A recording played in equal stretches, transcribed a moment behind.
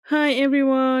Hi,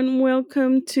 everyone.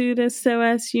 Welcome to the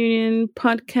SOAS Union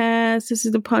podcast. This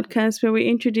is the podcast where we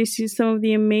introduce you some of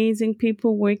the amazing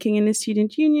people working in the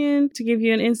student union to give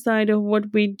you an insight of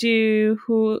what we do,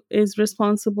 who is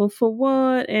responsible for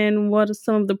what, and what are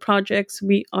some of the projects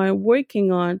we are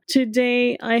working on.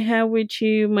 Today, I have with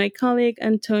you my colleague,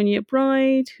 Antonia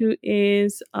Bright, who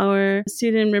is our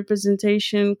student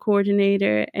representation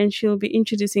coordinator, and she'll be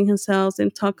introducing herself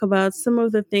and talk about some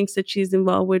of the things that she's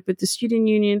involved with the student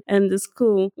union and the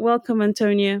school. Welcome,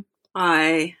 Antonia.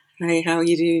 Hi. Hey, how are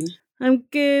you doing? I'm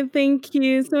good, thank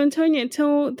you. So, Antonia,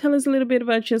 tell us a little bit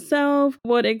about yourself,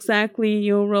 what exactly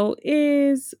your role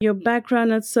is, your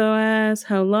background at SOAS,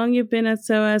 how long you've been at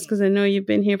SOAS, because I know you've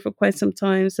been here for quite some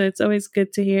time. So it's always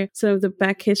good to hear some of the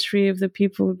back history of the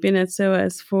people who've been at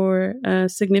SOAS for a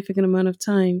significant amount of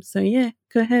time. So, yeah,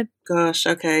 go ahead. Gosh,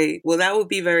 okay. Well, that would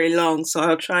be very long, so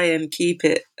I'll try and keep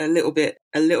it a little bit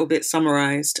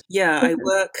summarized. Yeah, I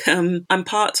work, I'm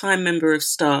part-time member of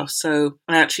staff, so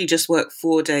I actually just work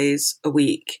 4 days a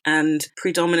week, and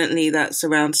predominantly that's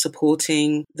around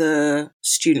supporting the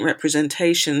student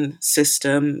representation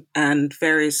system and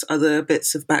various other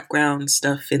bits of background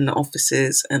stuff in the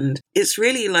offices. And it's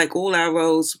really like all our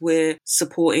roles, we're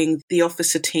supporting the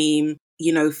officer team,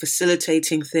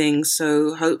 facilitating things.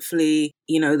 So hopefully,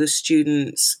 the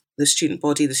student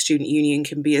body, the student union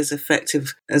can be as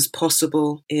effective as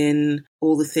possible in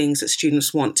all the things that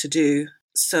students want to do.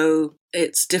 So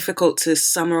it's difficult to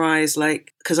summarize,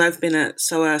 because I've been at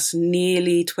SOAS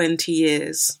nearly 20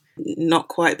 years. Not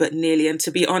quite, but nearly. And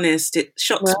to be honest, it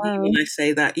shocks me when I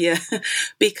say that. Yeah,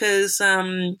 because,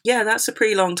 that's a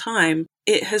pretty long time.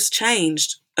 It has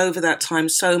changed over that time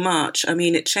so much. I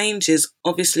mean, it changes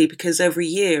obviously because every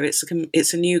year it's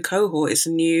a new cohort, it's a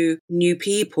new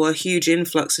people, a huge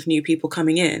influx of new people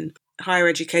coming in. Higher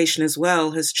education as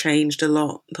well has changed a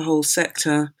lot, the whole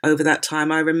sector over that time.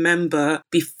 I remember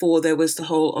before there was the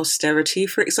whole austerity,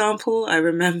 for example, I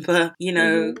remember,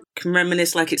 can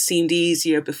reminisce like it seemed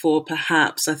easier before,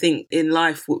 perhaps. I think in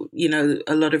life,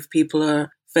 a lot of people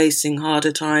are facing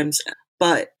harder times.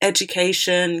 But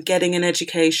education, getting an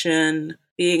education,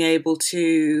 being able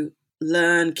to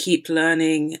learn, keep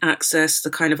learning, access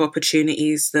the kind of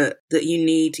opportunities that you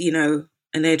need,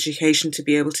 an education to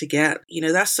be able to get.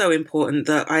 That's so important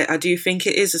that I do think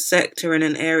it is a sector and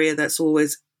an area that's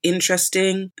always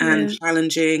interesting and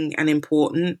challenging and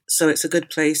important. So it's a good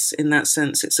place in that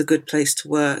sense. It's a good place to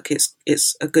work.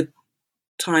 It's a good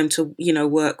time to,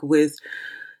 work with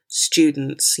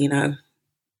students,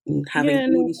 having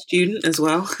been a student as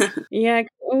well. Yeah, I can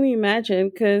only imagine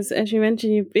because, as you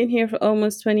mentioned, you've been here for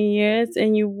almost 20 years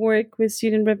and you work with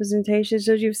student representation.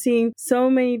 So you've seen so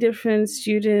many different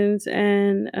students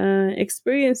and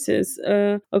experiences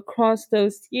across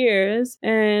those years.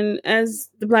 And as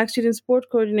the Black Student Support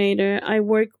Coordinator, I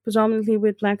work predominantly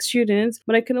with Black students,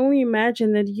 but I can only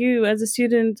imagine that you, as a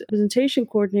student representation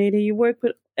coordinator, you work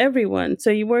with everyone.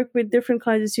 So you work with different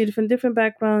kinds of students from different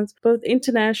backgrounds, both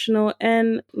international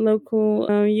and local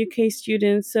UK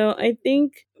students. So I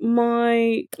think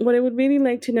what I would really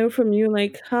like to know from you,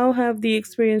 like how have the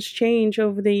experience changed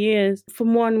over the years?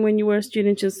 From one, when you were a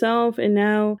student yourself, and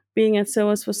now being at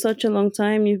SOAS for such a long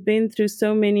time, you've been through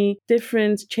so many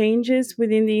different changes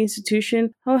within the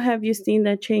institution. How have you seen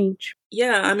that change?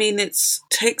 Yeah, I mean, it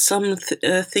takes some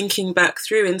thinking back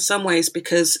through in some ways,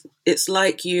 because it's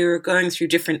like you're going through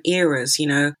different eras,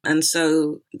 and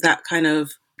so that kind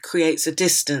of creates a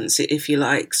distance, if you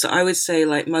like. So I would say,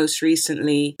 like, most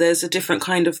recently, there's a different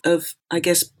kind of I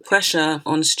guess, pressure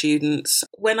on students.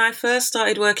 When I first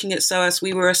started working at SOAS,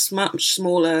 we were a much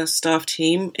smaller staff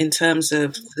team in terms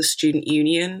of the student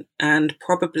union, and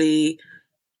probably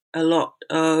a lot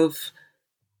of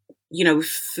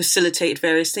facilitate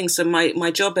various things. So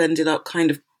my job ended up kind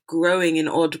of growing in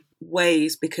odd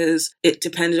ways because it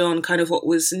depended on kind of what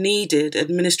was needed,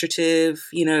 administrative,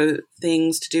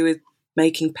 things to do with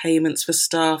making payments for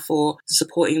staff or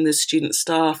supporting the student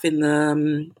staff in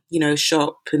the,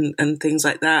 shop and things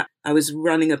like that. I was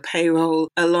running a payroll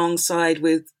alongside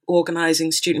with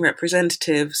organizing student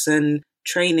representatives and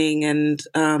training and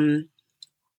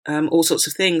all sorts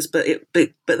of things, but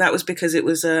that was because it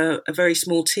was a very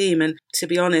small team. And to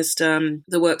be honest,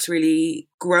 the work's really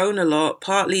grown a lot.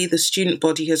 Partly the student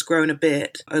body has grown a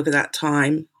bit over that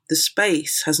time. The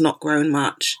space has not grown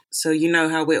much. So you know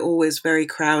how we're always very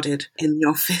crowded in the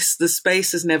office. The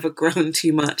space has never grown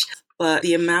too much, but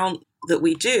the amount that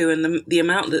we do and the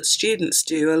amount that students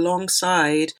do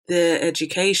alongside their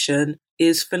education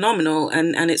is phenomenal.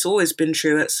 And it's always been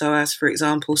true at SOAS, for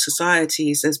example,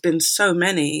 societies. There's been so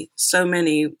many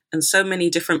and so many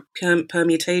different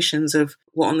permutations of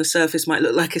what on the surface might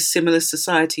look like a similar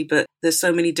society, but there's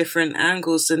so many different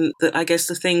angles, and I guess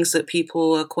the things that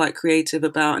people are quite creative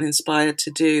about and inspired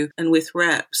to do. And with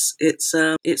reps, it's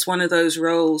one of those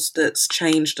roles that's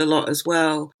changed a lot as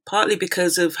well, partly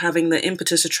because of having the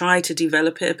impetus to try to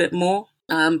develop it a bit more.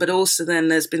 But also then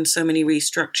there's been so many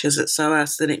restructures at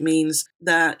SOAS that it means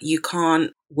that you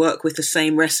can't work with the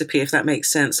same recipe, if that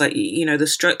makes sense. Like, the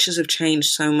structures have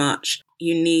changed so much.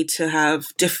 You need to have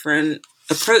different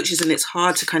approaches, and it's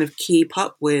hard to kind of keep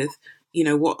up with,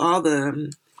 what are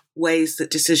the ways that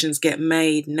decisions get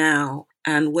made now,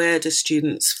 and where do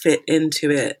students fit into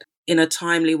it in a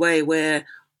timely way where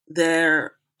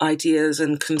their ideas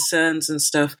and concerns and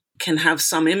stuff can have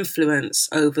some influence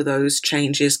over those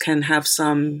changes, can have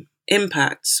some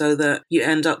impact, so that you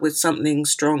end up with something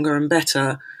stronger and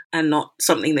better, and not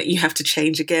something that you have to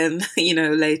change again,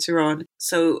 later on.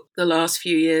 So the last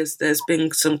few years, there's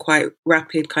been some quite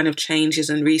rapid kind of changes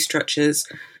and restructures,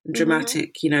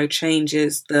 dramatic,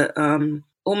 changes that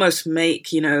almost make,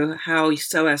 how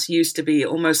SOAS used to be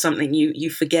almost something you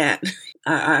forget.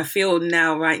 I feel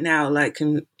right now, like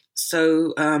I'm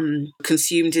so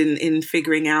consumed in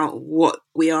figuring out what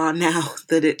we are now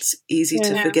that it's easy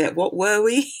to forget what were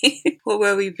we what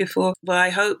were we before. But I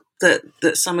hope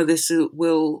that some of this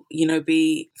will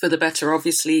be for the better.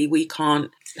 Obviously we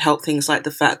can't help things like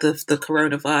the fact of the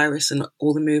coronavirus and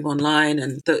all the move online,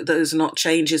 and those are not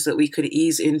changes that we could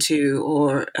ease into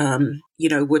or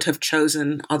would have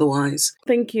chosen otherwise.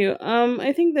 Thank you.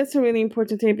 I think that's a really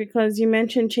important thing, because you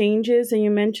mentioned changes and you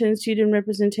mentioned student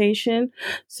representation.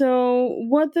 So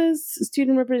what does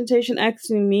student representation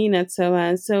actually mean at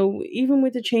SOAS? So even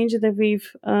with the changes that we've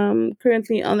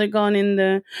currently undergone in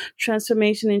the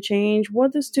transformation and change,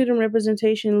 what does student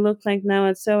representation look like now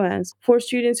at SOAS for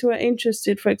students who are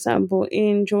interested, for example,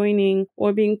 in joining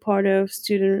or being part of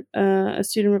a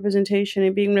student representation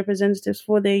and being representatives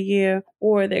for their year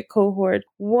or their cohort?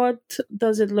 What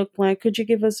does it look like? Could you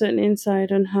give us an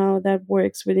insight on how that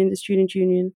works within the student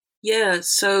union? Yeah,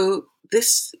 so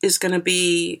this is going to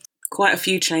be quite a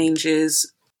few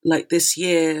changes like this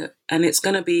year, and it's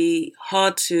going to be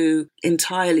hard to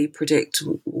entirely predict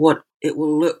what it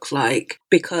will look like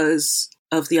because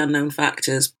of the unknown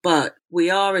factors. But we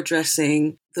are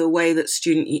addressing the way that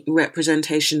student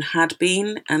representation had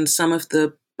been and some of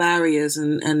the barriers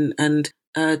and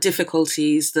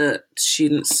difficulties that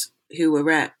students who were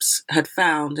reps had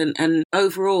found. And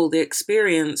overall, the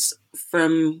experience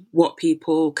from what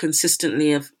people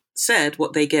consistently have said,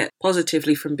 what they get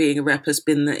positively from being a rep, has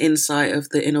been the insight of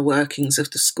the inner workings of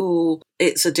the school.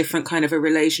 It's a different kind of a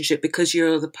relationship because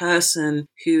you're the person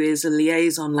who is a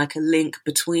liaison, like a link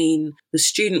between the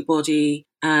student body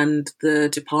and the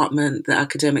department, the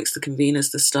academics, the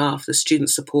conveners, the staff, the student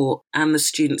support, and the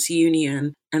students'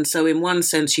 union. And so in one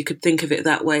sense, you could think of it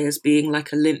that way, as being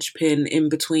like a linchpin in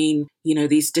between,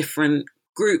 these different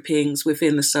groupings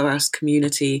within the SOAS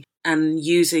community, and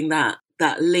using that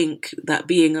link, that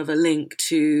being of a link,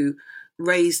 to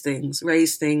raise things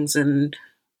and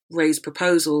raise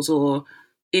proposals or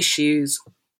issues,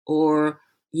 or,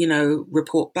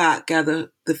 report back, gather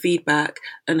the feedback,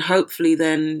 and hopefully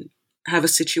then have a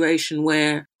situation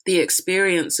where the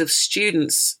experience of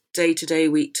students day to day,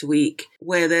 week to week,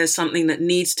 where there's something that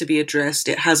needs to be addressed,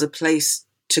 it has a place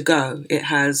to go. It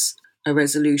has a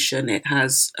resolution, it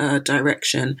has a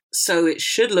direction. So it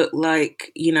should look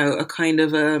like, a kind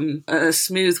of a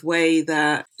smooth way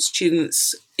that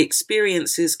students'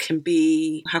 experiences can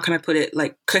be, how can I put it,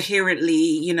 like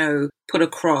coherently, put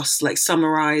across, like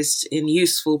summarized in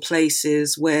useful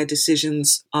places where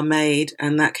decisions are made,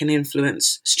 and that can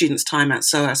influence students' time at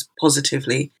SOAS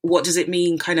positively. What does it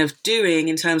mean kind of doing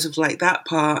in terms of like that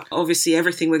part? Obviously,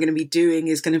 everything we're going to be doing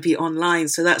is going to be online.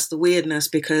 So that's the weirdness,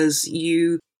 because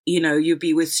you'll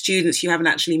be with students you haven't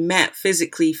actually met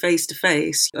physically face to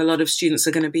face. A lot of students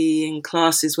are going to be in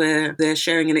classes where they're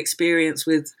sharing an experience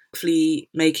with hopefully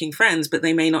making friends, but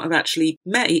they may not have actually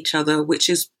met each other, which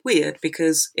is weird,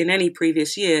 because in any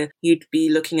previous year, you'd be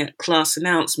looking at class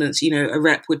announcements. A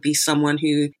rep would be someone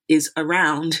who is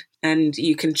around and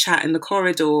you can chat in the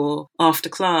corridor after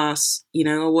class,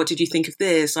 or what did you think of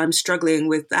this? I'm struggling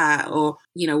with that. Or,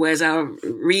 where's our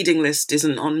reading list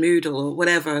isn't on Moodle, or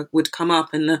whatever would come up.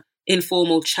 And the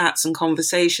informal chats and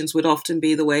conversations would often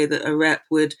be the way that a rep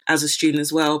would, as a student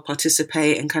as well,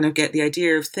 participate and kind of get the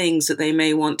idea of things that they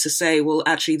may want to say. Well,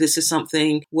 actually, this is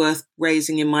something worth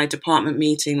raising in my department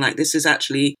meeting. Like, this is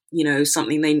actually,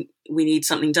 something we need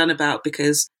something done about,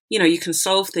 because you can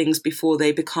solve things before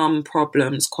they become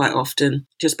problems quite often,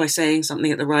 just by saying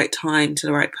something at the right time to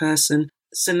the right person.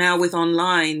 So now with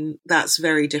online, that's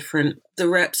very different. The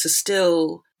reps are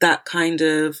still that kind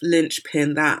of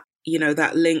linchpin, that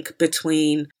that link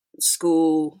between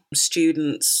school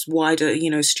students, wider,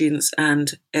 students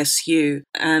and SU.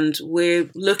 And we're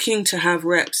looking to have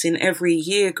reps in every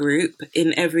year group,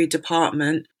 in every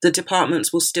department. The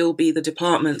departments will still be the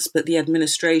departments, but the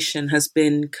administration has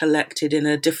been collected in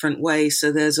a different way.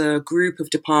 So there's a group of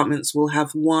departments will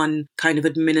have one kind of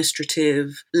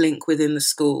administrative link within the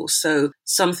school. So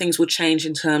some things will change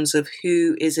in terms of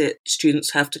who is it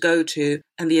students have to go to.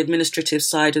 And the administrative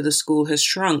side of the school has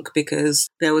shrunk because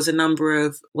there was a number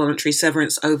of voluntary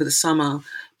severance over the summer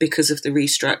because of the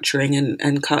restructuring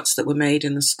and cuts that were made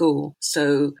in the school.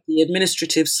 So the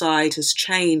administrative side has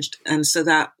changed. And so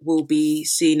that will be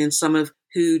seen in some of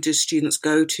who do students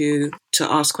go to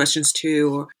ask questions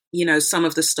to, or, some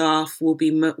of the staff will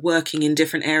be working in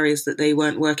different areas that they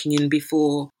weren't working in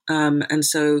before. And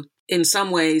so in some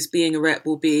ways, being a rep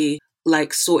will be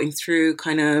like sorting through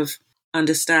kind of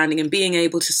understanding and being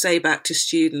able to say back to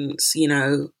students,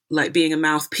 like being a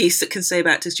mouthpiece that can say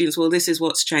back to students, well, this is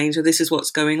what's changed or this is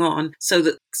what's going on, so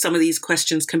that some of these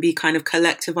questions can be kind of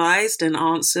collectivized and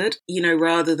answered,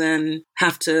 rather than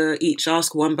have to each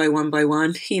ask one by one by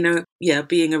one,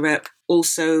 being a rep.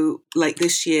 Also, like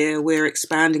this year, we're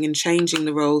expanding and changing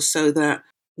the roles so that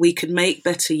we could make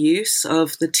better use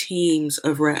of the teams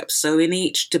of reps. So in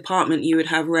each department, you would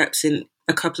have reps in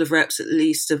a couple of reps at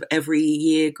least of every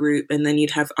year group, and then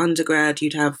you'd have undergrad,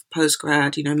 you'd have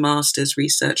postgrad, masters,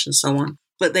 research, and so on.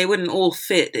 But they wouldn't all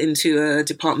fit into a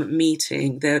department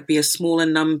meeting. There'd be a smaller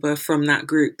number from that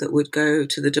group that would go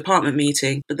to the department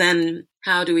meeting. But then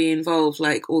how do we involve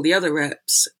like all the other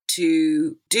reps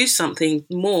to do something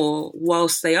more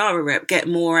whilst they are a rep, get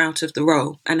more out of the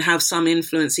role and have some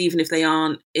influence, even if they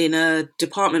aren't in a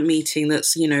department meeting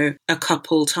that's, a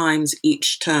couple times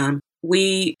each term.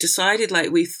 We decided,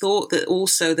 we thought that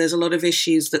also there's a lot of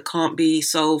issues that can't be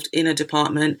solved in a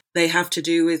department. They have to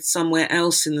do with somewhere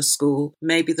else in the school,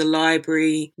 maybe the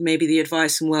library, maybe the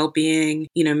advice and well-being,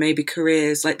 maybe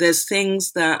careers. There's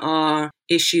things that are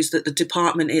issues that the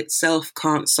department itself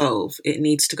can't solve. It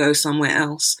needs to go somewhere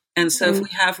else. And so if we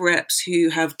have reps who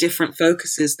have different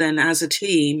focuses, then as a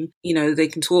team, they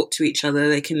can talk to each other.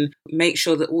 They can make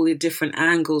sure that all the different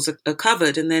angles are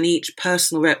covered. And then each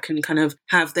personal rep can kind of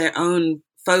have their own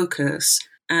focus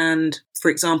and,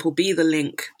 for example, be the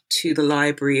link to the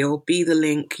library or be the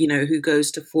link, who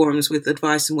goes to forums with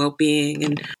advice and well-being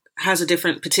and has a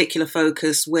different particular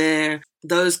focus where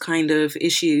those kind of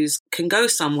issues can go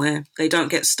somewhere. They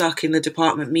don't get stuck in the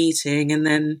department meeting and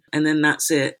then that's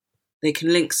it. They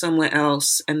can link somewhere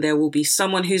else, and there will be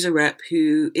someone who's a rep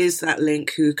who is that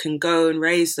link, who can go and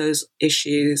raise those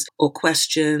issues or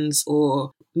questions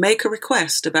or make a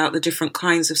request about the different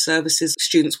kinds of services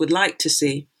students would like to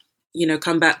see.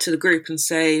 Come back to the group and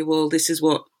say, well, this is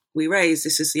what we raised,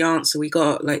 this is the answer we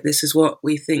got, this is what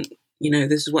we think,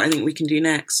 this is what I think we can do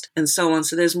next, and so on.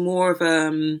 So there's more of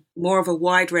a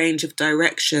wide range of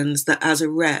directions that as a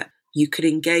rep you could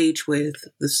engage with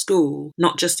the school,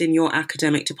 not just in your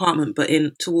academic department, but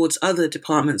towards other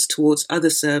departments, towards other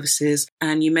services.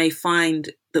 And you may find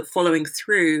that following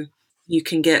through, you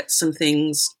can get some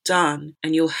things done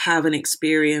and you'll have an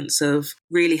experience of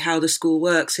really how the school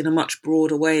works in a much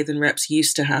broader way than reps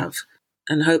used to have.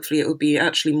 And hopefully it will be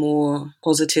actually more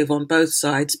positive on both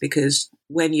sides, because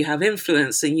when you have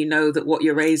influence and you know that what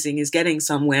you're raising is getting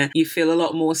somewhere, you feel a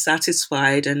lot more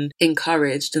satisfied and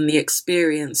encouraged. And the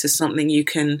experience is something you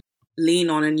can lean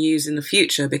on and use in the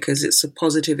future because it's a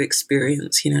positive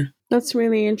experience, That's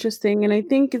really interesting. And I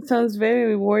think it sounds very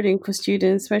rewarding for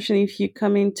students, especially if you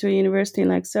come into a university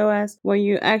like SOAS, where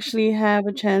you actually have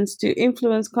a chance to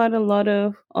influence quite a lot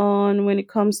on when it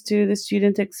comes to the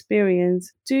student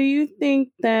experience. Do you think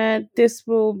that this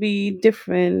will be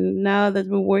different now that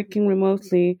we're working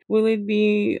remotely? Will it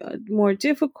be more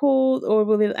difficult, or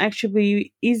will it actually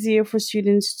be easier for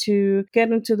students to get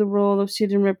into the role of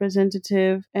student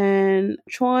representative and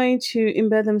try to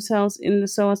embed themselves in the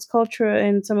SOAS culture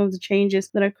and some of the changes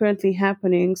that are currently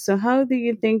happening? So how do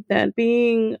you think that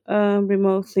being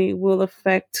remotely will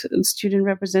affect student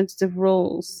representative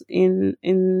roles in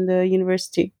the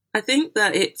university? I think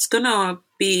that it's going to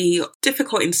be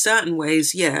difficult in certain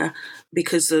ways,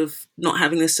 because of not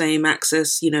having the same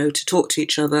access, to talk to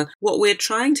each other. What we're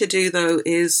trying to do, though,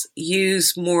 is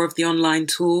use more of the online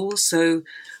tools. So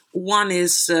one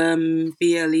is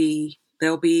BLE.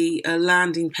 There'll be a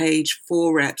landing page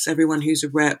for reps. Everyone who's a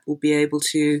rep will be able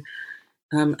to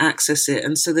access it.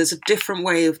 And so there's a different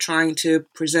way of trying to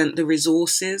present the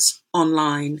resources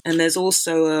online. And there's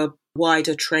also a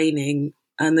wider training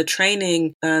And the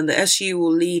training, the SU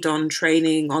will lead on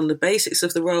training on the basics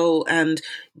of the role and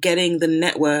getting the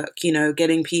network,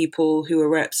 getting people who are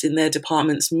reps in their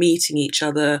departments meeting each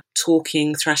other,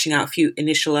 talking, thrashing out a few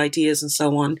initial ideas and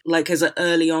so on, like as an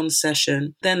early on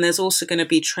session. Then there's also going to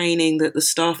be training that the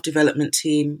staff development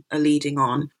team are leading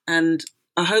on. And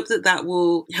I hope that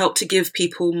will help to give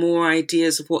people more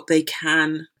ideas of what they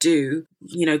can do,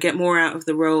 get more out of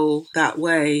the role that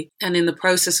way. And in the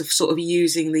process of sort of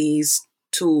using these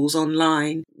tools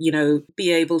online,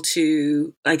 be able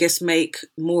to, I guess, make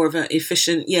more of an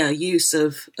efficient, use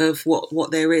of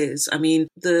what there is. I mean,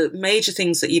 the major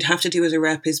things that you'd have to do as a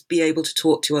rep is be able to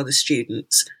talk to other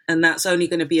students. And that's only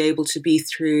going to be able to be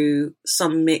through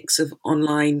some mix of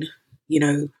online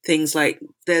things like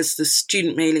there's the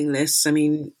student mailing lists. I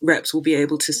mean, reps will be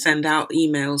able to send out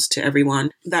emails to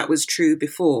everyone. That was true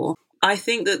before. I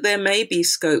think that there may be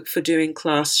scope for doing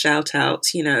class shout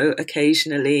outs,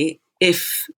 occasionally,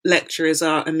 if lecturers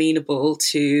are amenable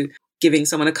to giving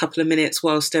someone a couple of minutes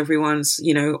whilst everyone's,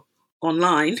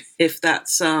 online, if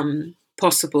that's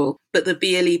possible. But the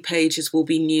BLE pages will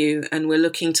be new, and we're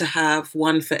looking to have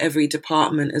one for every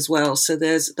department as well. So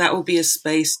that will be a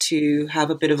space to have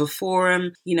a bit of a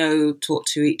forum, talk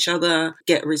to each other,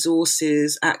 get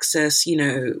resources, access,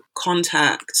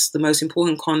 contacts, the most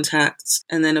important contacts.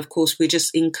 And then, of course, we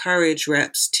just encourage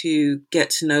reps to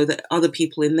get to know the other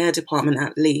people in their department,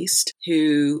 at least,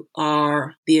 who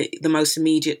are the most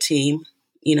immediate team,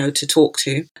 to talk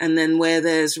to. And then where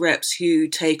there's reps who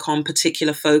take on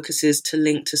particular focuses to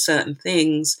link to certain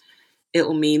things, it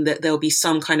will mean that there'll be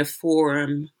some kind of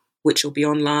forum which will be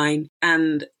online.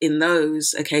 And in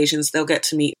those occasions, they'll get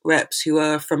to meet reps who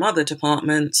are from other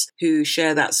departments who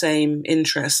share that same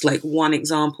interest. Like one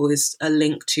example is a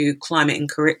link to climate and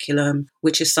curriculum,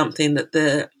 which is something that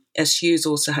the SU's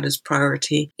also had as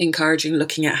priority, encouraging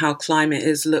looking at how climate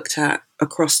is looked at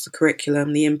across the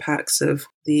curriculum, the impacts of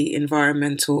the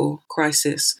environmental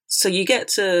crisis. So you get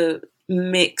to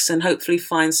mix and hopefully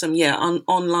find some,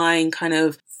 online kind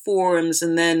of forums,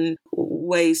 and then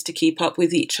ways to keep up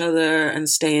with each other and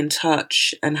stay in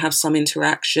touch and have some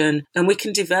interaction. And we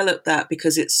can develop that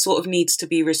because it sort of needs to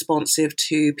be responsive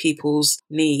to people's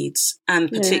needs,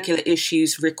 and particular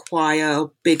issues require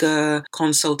bigger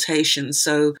consultations.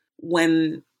 So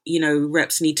when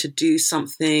reps need to do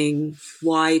something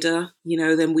wider,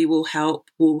 then we'll help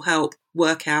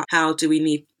work out how do we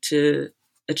need to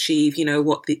achieve,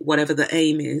 whatever the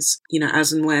aim is,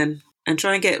 as and when. And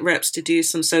try and get reps to do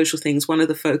some social things. One of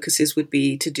the focuses would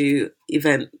be to do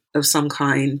event of some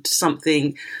kind,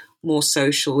 something more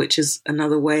social, which is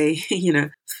another way,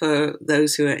 for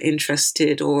those who are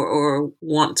interested or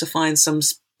want to find some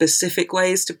specific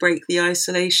ways to break the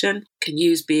isolation, can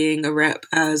use being a rep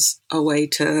as a way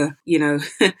to,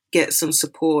 get some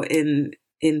support in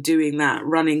doing that,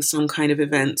 running some kind of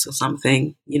events or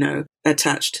something,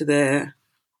 attached to their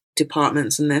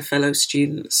departments and their fellow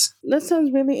students. That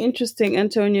sounds really interesting,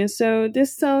 Antonia. So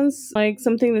this sounds like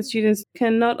something that students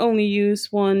can not only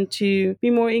use, one, to be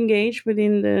more engaged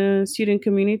within the student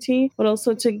community, but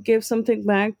also to give something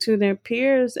back to their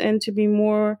peers and to be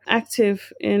more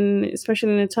active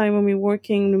especially in a time when we're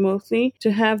working remotely,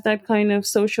 to have that kind of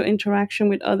social interaction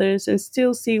with others and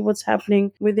still see what's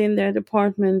happening within their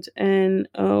department and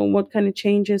what kind of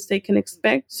changes they can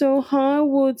expect. So how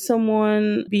would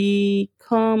someone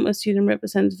become a student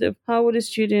representative? How would a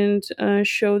student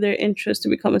show their interest to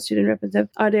become a student representative?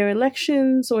 Are there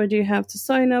elections, or do you have to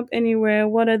sign up anywhere?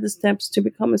 What are the steps to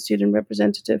become a student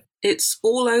representative? It's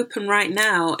all open right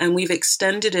now, and we've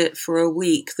extended it for a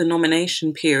week, the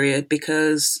nomination period,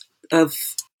 because of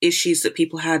issues that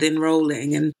people had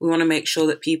enrolling. And we want to make sure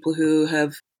that people who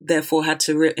have therefore had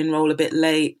to enroll a bit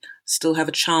late still have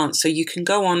a chance. So you can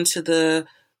go on to the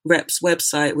REPS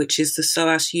website, which is the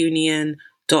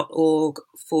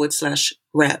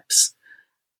soasunion.org/reps,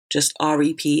 just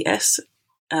REPS.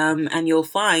 And you'll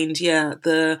find,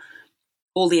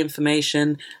 all the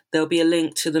information. There'll be a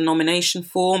link to the nomination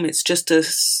form. It's just a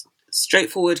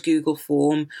straightforward Google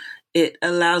form. It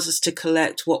allows us to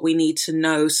collect what we need to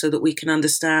know so that we can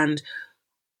understand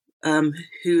who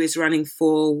is running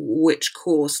for which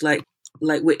course, like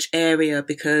which area,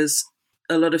 because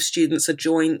a lot of students are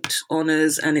joint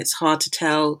honours and it's hard to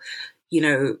tell,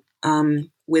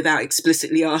 without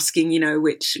explicitly asking,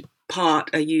 which part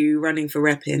are you running for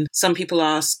rep in? Some people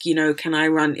ask, can I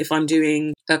run, if I'm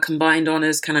doing a combined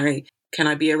honours, can I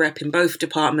be a rep in both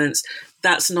departments?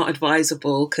 That's not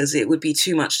advisable because it would be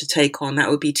too much to take on. That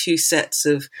would be two sets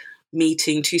of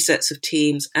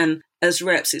teams. And as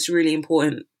reps, it's really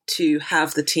important to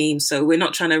have the team. So we're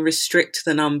not trying to restrict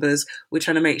the numbers. We're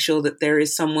trying to make sure that there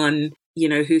is someone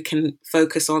who can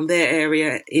focus on their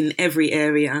area in every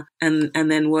area and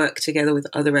then work together with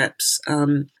other reps.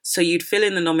 So you'd fill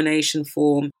in the nomination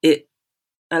form. It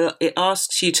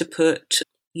asks you to put,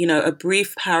 a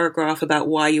brief paragraph about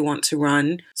why you want to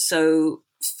run. So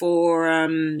for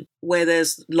where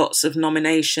there's lots of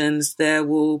nominations, there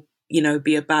will,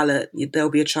 be a ballot. There'll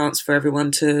be a chance for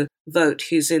everyone to vote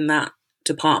who's in that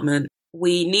department.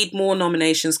 We need more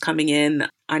nominations coming in.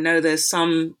 I know there's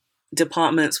some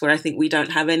departments where I think we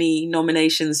don't have any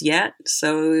nominations yet,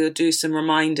 so we'll do some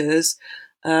reminders.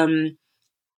 And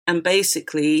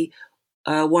basically,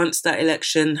 once that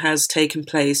election has taken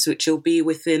place, which will be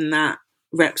within that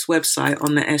rep's website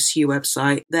on the SU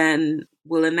website, then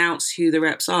we'll announce who the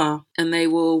reps are, and they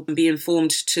will be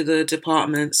informed to the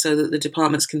department so that the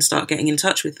departments can start getting in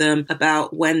touch with them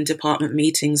about when department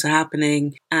meetings are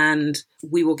happening, and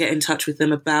we will get in touch with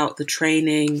them about the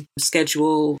training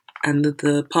schedule and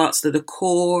the parts that are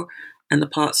core and the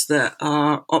parts that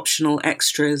are optional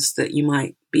extras that you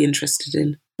might be interested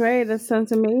in. Great, that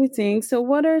sounds amazing. So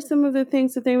what are some of the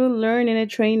things that they will learn in a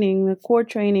training, the core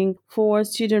training for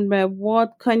student rep?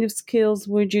 What kind of skills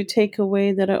would you take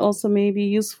away that are also maybe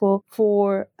useful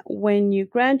for when you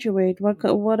graduate?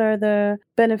 What are the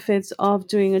benefits of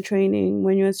doing a training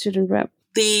when you're a student rep?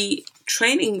 The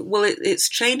training, well, it's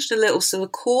changed a little. So the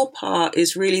core part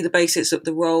is really the basics of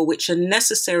the role, which are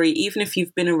necessary even if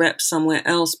you've been a rep somewhere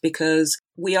else, because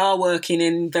we are working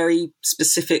in very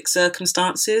specific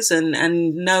circumstances, and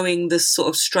knowing the sort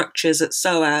of structures at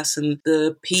SOAS and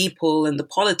the people and the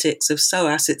politics of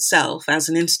SOAS itself as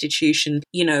an institution,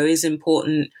 is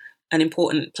important, an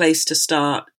important place to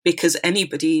start, because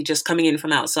anybody just coming in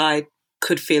from outside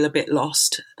could feel a bit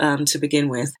lost to begin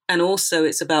with. And also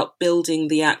it's about building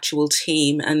the actual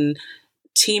team, and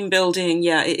team building.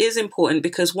 Yeah, it is important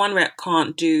because one rep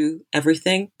can't do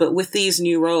everything, but with these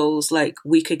new roles, like,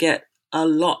 we could get a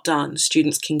lot done.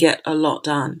 Students can get a lot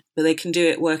done, but they can do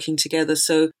it working together.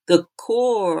 So the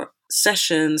core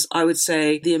sessions, I would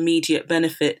say the immediate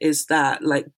benefit is that,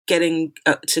 like, getting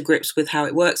to grips with how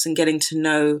it works and getting to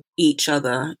know each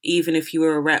other. Even if you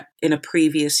were a rep in a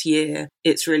previous year,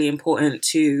 it's really important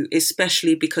to,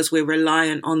 especially because we're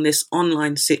reliant on this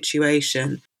online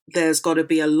situation, there's got to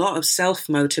be a lot of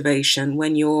self-motivation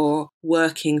when you're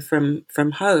working from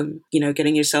home,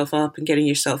 getting yourself up and getting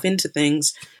yourself into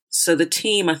things. So the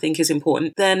team, I think, is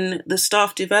important. Then the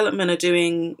staff development are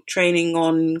doing training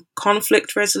on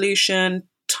conflict resolution,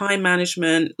 time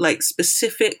management, like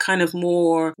specific kind of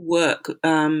more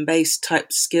work-based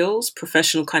type skills,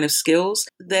 professional kind of skills.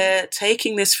 They're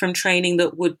taking this from training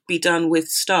that would be done with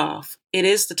staff. It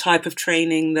is the type of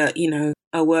training that,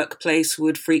 a workplace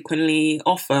would frequently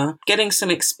offer. Getting some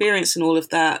experience in all of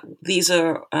that, these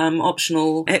are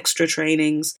optional extra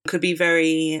trainings, could be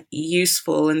very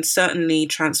useful and certainly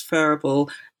transferable.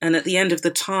 And at the end of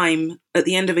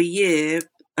a year,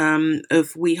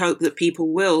 we hope that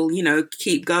people will,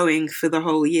 keep going for the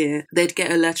whole year, they'd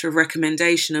get a letter of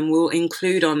recommendation, and we'll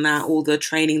include on that all the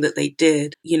training that they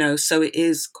did, so it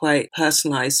is quite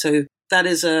personalized. So that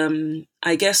is,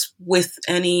 I guess, with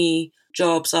any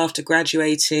jobs after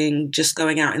graduating, just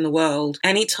going out in the world,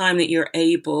 anytime that you're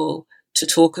able to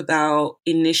talk about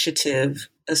initiative,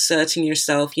 asserting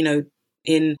yourself,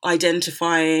 in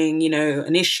identifying,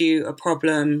 an issue, a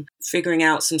problem, figuring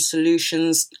out some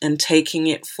solutions and taking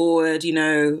it forward,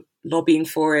 lobbying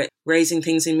for it, raising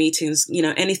things in meetings,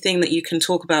 anything that you can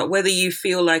talk about, whether you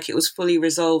feel like it was fully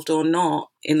resolved or not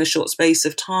in the short space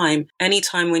of time,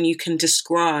 anytime when you can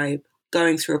describe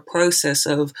going through a process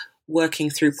of working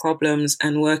through problems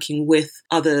and working with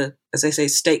other, as I say,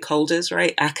 stakeholders,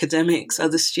 right? Academics,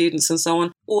 other students and so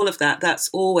on. All of that, that's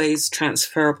always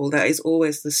transferable. That is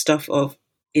always the stuff of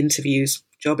interviews,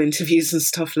 job interviews and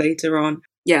stuff later on.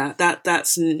 Yeah,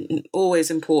 that's always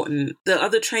important. The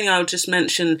other training I would just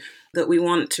mention that we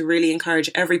want to really encourage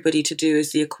everybody to do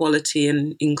is the equality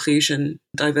and inclusion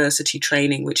diversity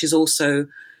training, which is also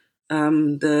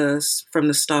from the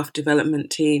staff development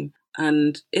team.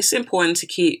 And it's important to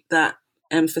keep that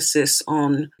emphasis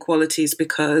on qualities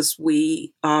because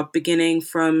we are beginning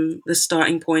from the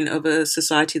starting point of a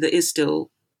society that is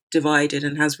still divided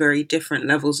and has very different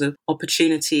levels of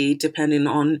opportunity depending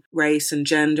on race and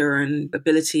gender and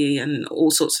ability and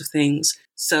all sorts of things.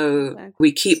 So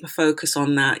we keep a focus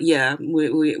on that. Yeah,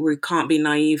 we can't be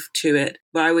naive to it.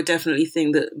 But I would definitely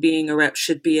think that being a rep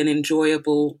should be an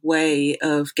enjoyable way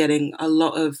of getting a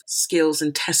lot of skills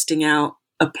and testing out,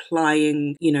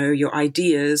 applying, your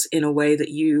ideas in a way that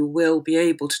you will be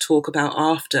able to talk about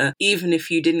after, even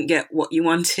if you didn't get what you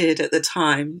wanted at the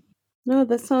time. No,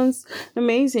 that sounds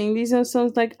amazing. These are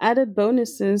sounds like added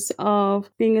bonuses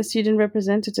of being a student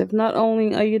representative. Not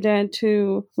only are you there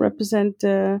to represent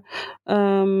your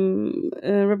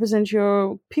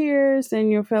peers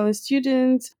and your fellow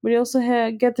students, but you also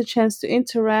get the chance to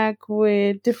interact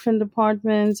with different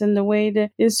departments and the way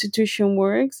the institution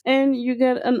works, and you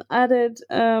get an added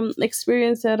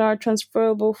experience that are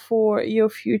transferable for your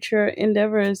future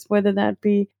endeavors, whether that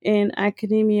be in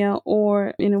academia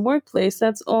or in a workplace.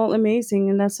 That's all amazing,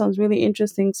 and that sounds really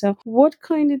interesting. So, what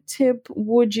kind of tip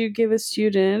would you give a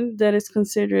student that is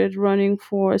considered running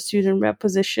for a student rep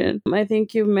position? I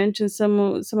think you've mentioned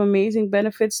some amazing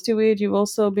benefits to it. You've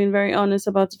also been very honest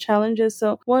about the challenges.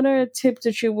 So, what are a tip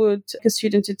that you would like a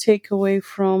student to take away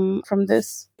from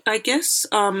this? I guess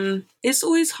it's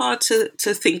always hard to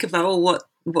think about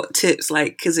what tips,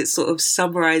 like, because it's sort of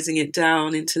summarizing it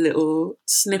down into little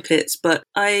snippets. But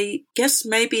I guess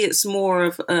maybe it's more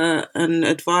of an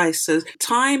advice. So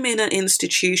time in an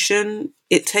institution,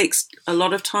 it takes a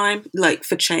lot of time, like,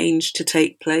 for change to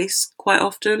take place quite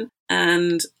often.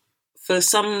 And for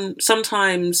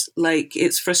sometimes, like,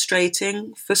 it's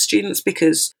frustrating for students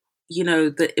because,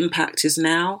 the impact is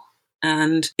now.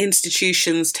 And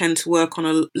institutions tend to work on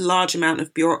a large amount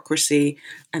of bureaucracy,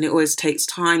 and it always takes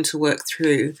time to work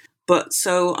through. But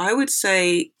so I would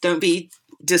say don't be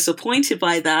disappointed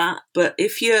by that. But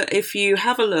if you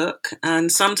have a look,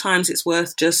 and sometimes it's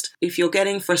worth just, if you're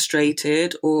getting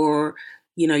frustrated or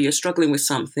you're struggling with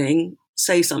something,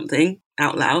 say something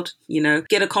out loud,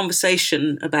 get a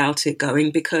conversation about it going,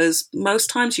 because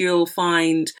most times you'll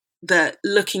find that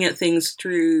looking at things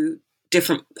through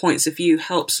different points of view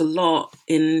helps a lot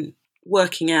in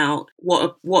working out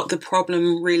what the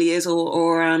problem really is,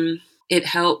 or it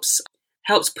helps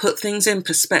put things in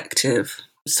perspective.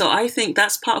 So I think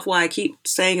that's part of why I keep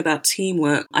saying about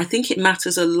teamwork. I think it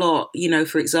matters a lot,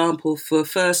 for example, for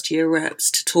first year reps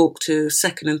to talk to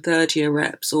second and third year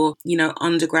reps, or,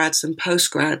 undergrads and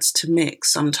postgrads to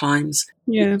mix sometimes.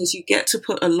 Yeah. Because you get to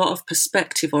put a lot of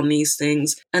perspective on these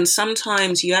things. And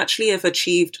sometimes you actually have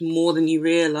achieved more than you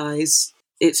realize.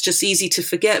 It's just easy to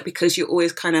forget because you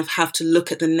always kind of have to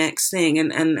look at the next thing.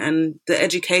 And the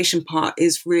education part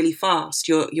is really fast.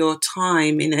 Your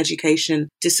time in education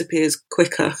disappears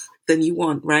quicker than you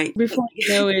want, right? Before you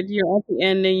know it, you're at the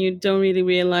end and you don't really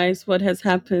realize what has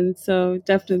happened. So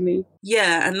definitely.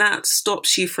 Yeah, and that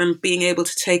stops you from being able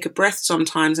to take a breath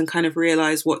sometimes and kind of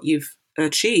realize what you've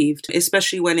achieved,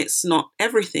 especially when it's not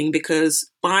everything,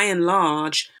 because by and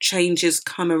large, changes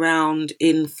come around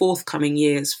in forthcoming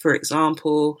years. For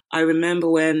example, I remember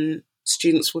when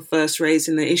students were first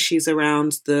raising the issues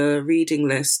around the reading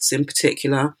lists in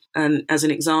particular, and as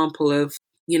an example of,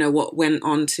 what went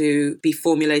on to be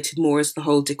formulated more as the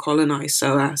whole decolonize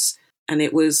SOAS. And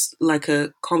it was like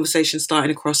a conversation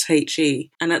starting across HE.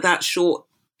 And at that short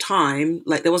time,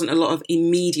 like, there wasn't a lot of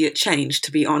immediate change,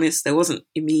 to be honest. There wasn't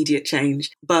immediate change.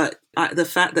 But the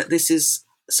fact that this is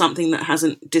something that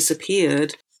hasn't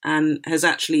disappeared and has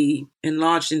actually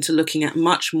enlarged into looking at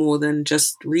much more than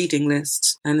just reading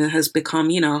lists, and it has become,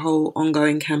 a whole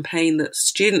ongoing campaign that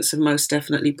students have most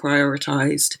definitely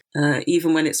prioritized,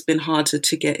 even when it's been harder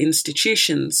to get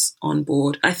institutions on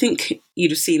board. I think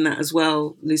you'd have seen that as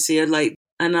well, Lucia,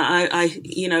 and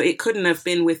it couldn't have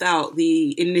been without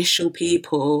the initial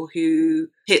people who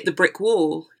hit the brick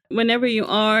wall. Whenever you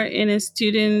are in a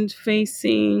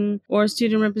student-facing or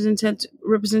student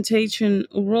representation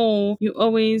role, you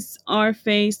always are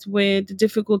faced with the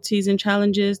difficulties and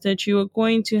challenges that you are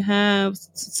going to have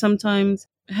sometimes.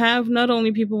 Have not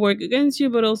only people work against you,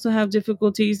 but also have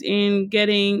difficulties in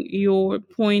getting your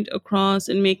point across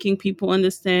and making people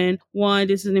understand why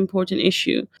this is an important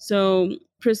issue. So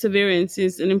perseverance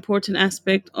is an important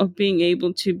aspect of being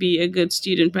able to be a good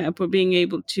student rep, or being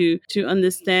able to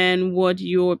understand what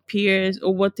your peers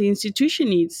or what the institution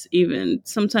needs. Even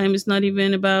sometimes it's not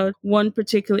even about one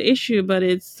particular issue, but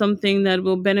it's something that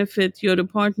will benefit your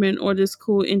department or the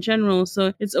school in general.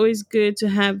 So it's always good to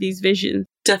have these visions.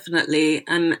 Definitely.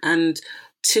 And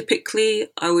typically,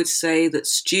 I would say that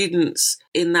students,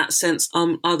 in that sense,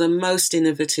 are the most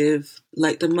innovative,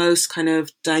 like the most kind of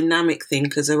dynamic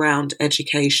thinkers around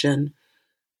education,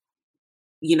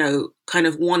 kind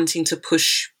of wanting to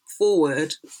push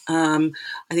forward. I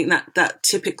think that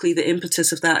typically the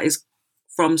impetus of that is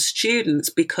from students,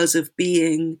 because of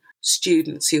being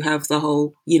students who have the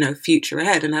whole, future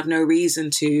ahead and have no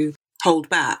reason to hold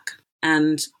back.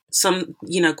 And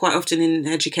quite often in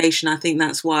education, I think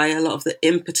that's why a lot of the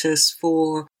impetus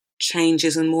for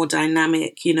changes and more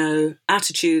dynamic,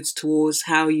 attitudes towards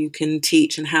how you can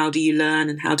teach and how do you learn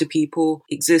and how do people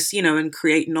exist, and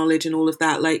create knowledge and all of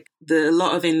that. Like a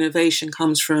lot of innovation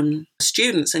comes from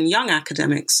students and young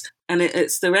academics. And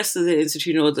it's the rest of the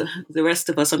institution, or the rest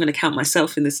of us, I'm going to count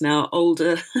myself in this now,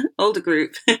 older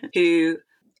group, who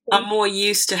are more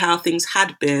used to how things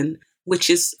had been, which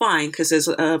is fine because there's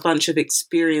a bunch of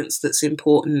experience that's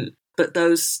important. But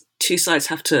those two sides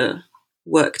have to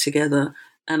work together.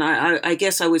 And I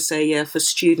guess I would say, yeah, for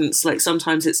students, like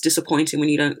sometimes it's disappointing when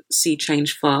you don't see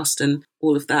change fast and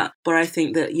all of that. But I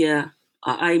think that, yeah,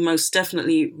 I most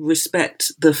definitely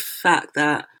respect the fact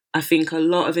that I think a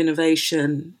lot of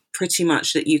innovation, pretty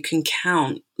much that you can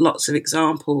count lots of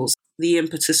examples, the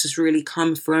impetus has really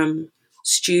come from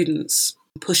students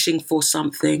pushing for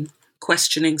something,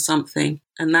 questioning something.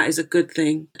 And that is a good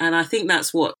thing. And I think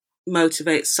that's what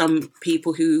motivates some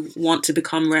people who want to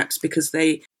become reps, because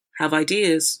they have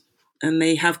ideas and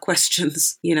they have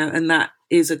questions, and that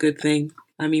is a good thing.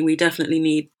 I mean, we definitely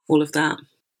need all of that.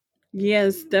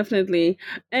 Yes, definitely.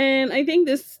 And I think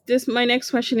this my next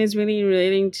question is really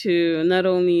relating to not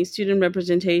only student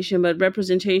representation, but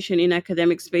representation in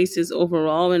academic spaces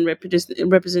overall, and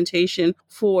representation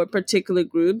for particular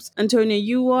groups. Antonia,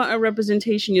 you are a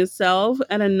representation yourself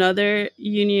at another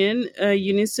union,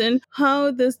 Unison.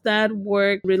 How does that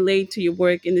work relate to your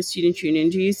work in the student union?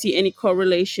 Do you see any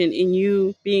correlation in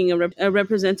you being a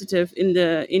representative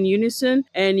in Unison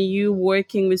and you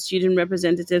working with student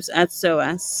representatives at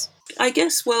SOAS? I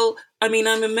guess, well, I mean,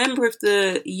 I'm a member of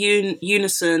the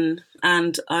Unison,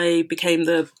 and I became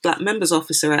the Black Members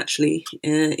Officer, actually,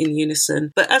 in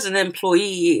Unison. But as an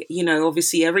employee,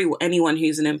 obviously anyone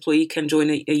who's an employee can join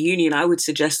a union. I would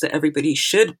suggest that everybody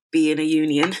should be in a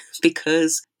union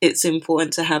because it's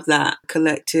important to have that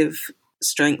collective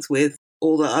strength with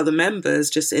all the other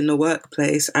members just in the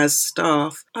workplace as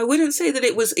staff. I wouldn't say that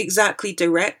it was exactly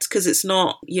direct, because it's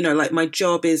not, like my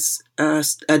job is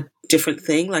a different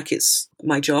thing, like it's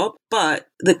my job. But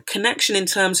the connection in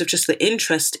terms of just the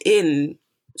interest in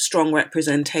strong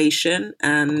representation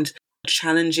and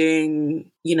challenging,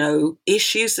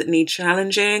 issues that need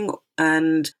challenging,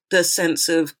 and the sense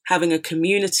of having a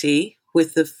community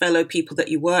with the fellow people that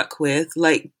you work with,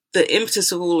 like the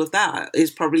impetus of all of that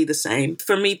is probably the same.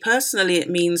 For me personally, it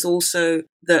means also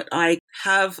that I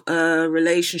have a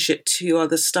relationship to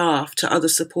other staff, to other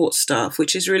support staff,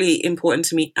 which is really important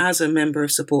to me as a member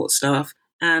of support staff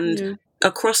and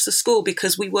across the school,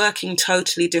 because we work in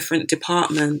totally different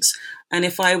departments. And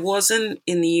if I wasn't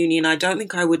in the union, I don't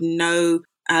think I would know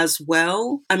as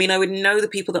well. I mean, I would know the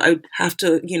people that I would have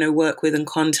to, work with and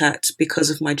contact because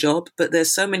of my job. But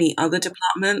there's so many other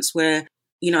departments where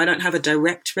I don't have a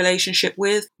direct relationship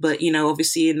with, but,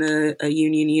 obviously in a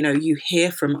union, you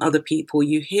hear from other people,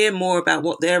 you hear more about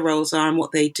what their roles are and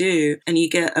what they do, and you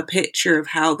get a picture of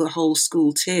how the whole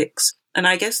school ticks. And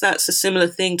I guess that's a similar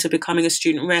thing to becoming a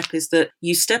student rep, is that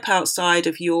you step outside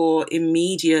of your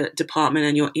immediate department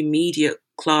and your immediate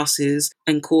classes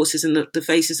and courses and the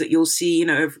faces that you'll see,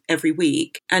 every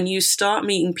week. And you start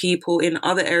meeting people in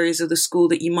other areas of the school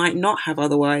that you might not have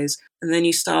otherwise. And then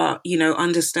you start,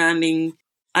 understanding,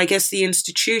 I guess, the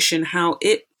institution, how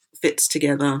it fits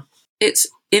together. It's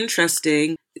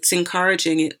interesting. It's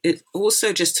encouraging. It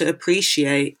also just to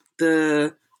appreciate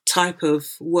the type of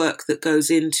work that goes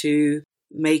into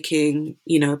making,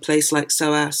 a place like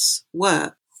SOAS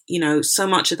work. So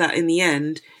much of that in the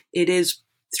end, it is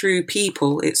through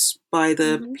people. It's by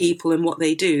the people and what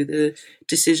they do, the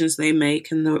decisions they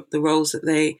make, and the roles that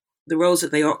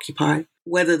they occupy.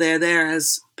 Whether they're there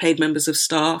as paid members of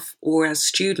staff or as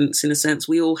students, in a sense,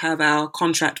 we all have our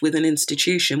contract with an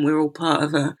institution. We're all part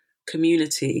of a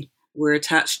community. We're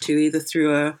attached to either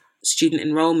through a student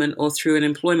enrollment or through an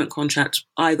employment contract,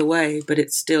 either way, but it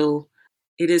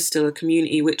is still a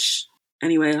community, which,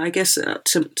 anyway, I guess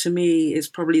to me is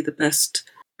probably the best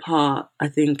part. I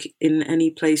think in any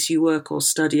place you work or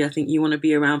study, I think you want to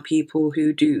be around people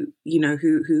who do,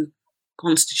 who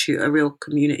constitute a real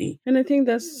community. And I think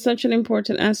that's such an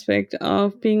important aspect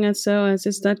of being at SOAS,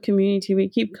 is that community. We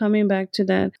keep coming back to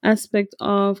that aspect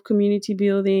of community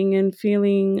building and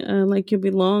feeling like you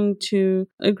belong to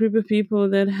a group of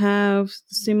people that have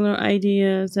similar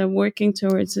ideas, are working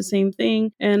towards the same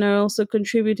thing, and are also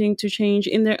contributing to change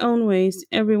in their own ways,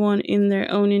 everyone in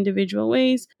their own individual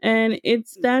ways. And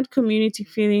it's that community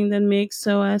feeling that makes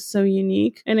SOAS so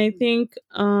unique. And I think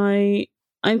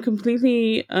I'm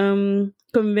completely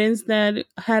convinced that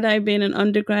had I been an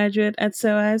undergraduate at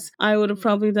SOAS, I would have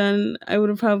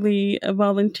probably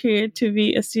volunteered to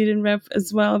be a student rep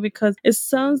as well, because it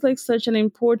sounds like such an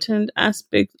important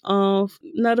aspect of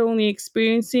not only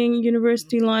experiencing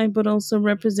university life, but also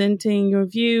representing your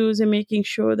views and making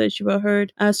sure that you are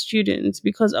heard as students,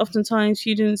 because oftentimes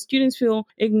students feel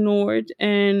ignored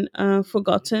and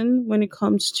forgotten when it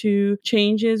comes to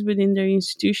changes within their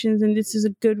institutions, and this is a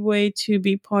good way to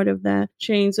be part of that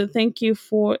change. So thank you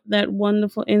for that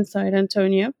wonderful insight,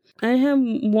 Antonia. I have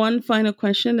one final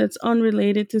question that's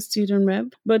unrelated to student rep,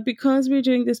 but because we're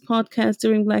doing this podcast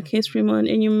during Black History Month,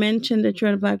 and you mentioned that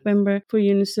you're a Black member for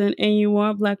Unison and you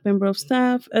are a Black member of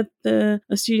staff at the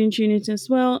student unit as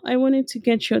well, I wanted to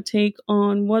get your take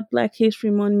on what Black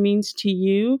History Month means to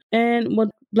you and what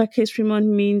Black History Month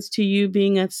means to you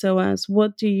being at SOAS.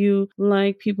 What do you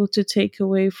like people to take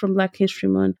away from Black History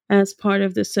Month as part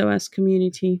of the SOAS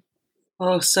community?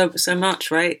 Oh, so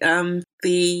much, right? Black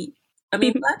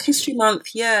History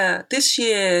Month, yeah, this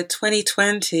year,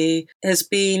 2020, it's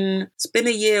been a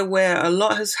year where a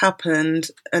lot has happened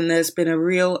and there's been a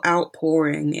real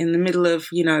outpouring in the middle of,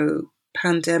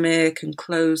 pandemic and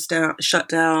shut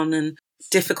down, and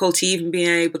difficulty even being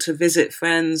able to visit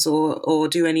friends or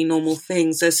do any normal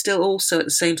things. There's still also at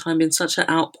the same time been such an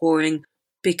outpouring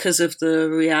because of the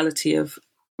reality of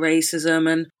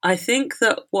racism. And I think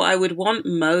that what I would want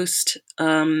most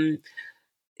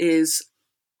is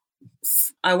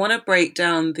I want to break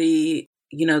down the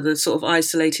sort of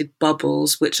isolated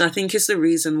bubbles, which I think is the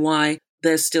reason why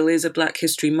there still is a Black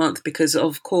History Month, because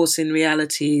of course in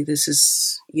reality this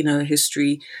is,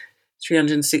 history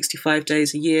 365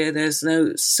 days a year. There's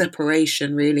no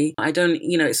separation really.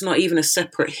 It's not even a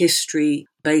separate history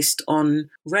based on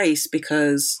race,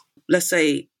 because let's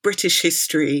say British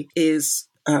history is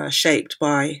shaped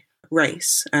by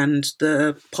race and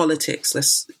the politics,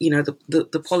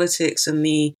 the politics and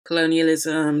the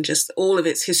colonialism, just all of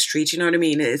its history. Do you know what I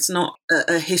mean? It's not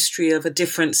a history of a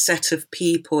different set of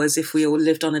people as if we all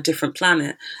lived on a different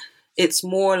planet. It's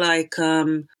more like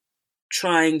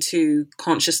trying to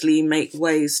consciously make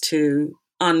ways to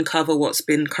uncover what's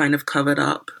been kind of covered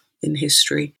up in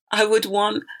history. I would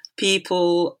want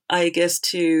people, I guess,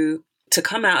 to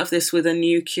come out of this with a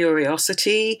new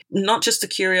curiosity, not just a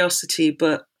curiosity,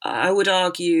 but I would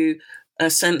argue a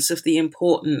sense of the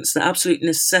importance, the absolute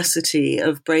necessity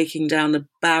of breaking down the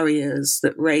barriers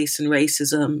that race and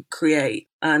racism create,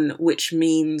 and which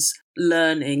means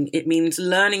learning. It means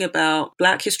learning about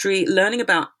Black history, learning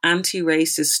about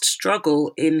anti-racist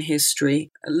struggle in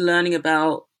history, learning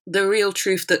about the real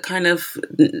truth that kind of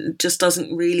just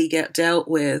doesn't really get dealt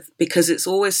with, because it's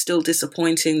always still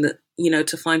disappointing that,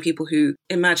 to find people who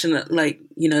imagine that,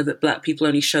 that Black people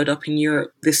only showed up in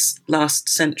Europe this last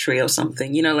century or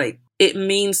something, it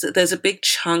means that there's a big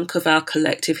chunk of our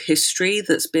collective history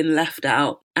that's been left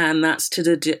out, and that's to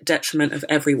the detriment of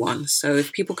everyone. So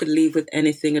if people could leave with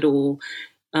anything at all,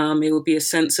 it would be a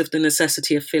sense of the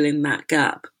necessity of filling that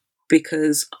gap,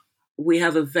 because we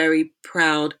have a very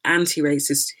proud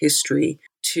anti-racist history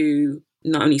to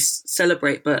not only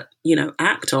celebrate, but,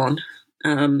 act on.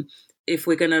 If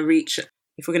we're going to reach,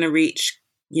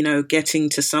 getting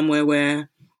to somewhere where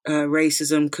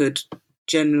racism could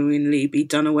genuinely be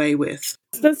done away with.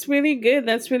 That's really good.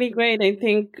 That's really great. I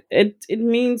think it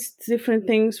means different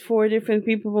things for different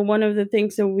people, but one of the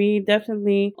things that we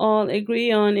definitely all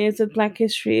agree on is that Black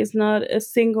history is not a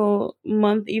single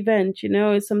month event.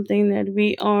 It's something that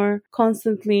we are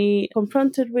constantly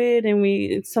confronted with, and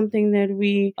it's something that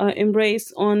we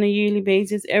embrace on a yearly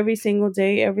basis, every single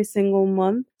day, every single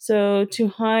month. So to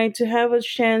have a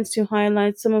chance to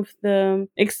highlight some of the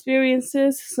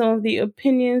experiences, some of the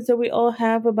opinions that we all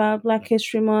have about Black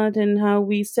History Month and how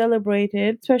we celebrate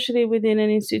it, especially within an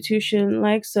institution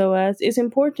like SOAS, is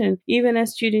important. Even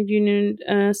as student union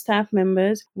staff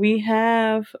members, we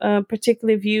have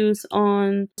particular views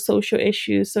on social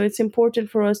issues. So it's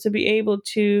important for us to be able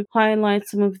to highlight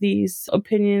some of these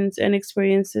opinions and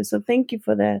experiences. So thank you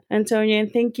for that, Antonia,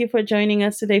 and thank you for joining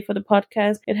us today for the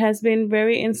podcast. It has been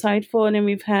very insightful, and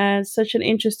we've had such an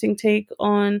interesting take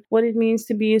on what it means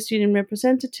to be a student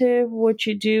representative, what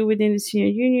you do within the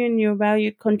student union, your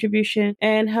valued contribution,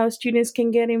 and how students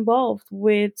can get involved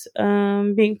with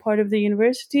being part of the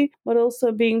university, but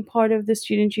also being part of the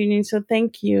student union. So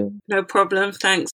thank you. No problem. Thanks.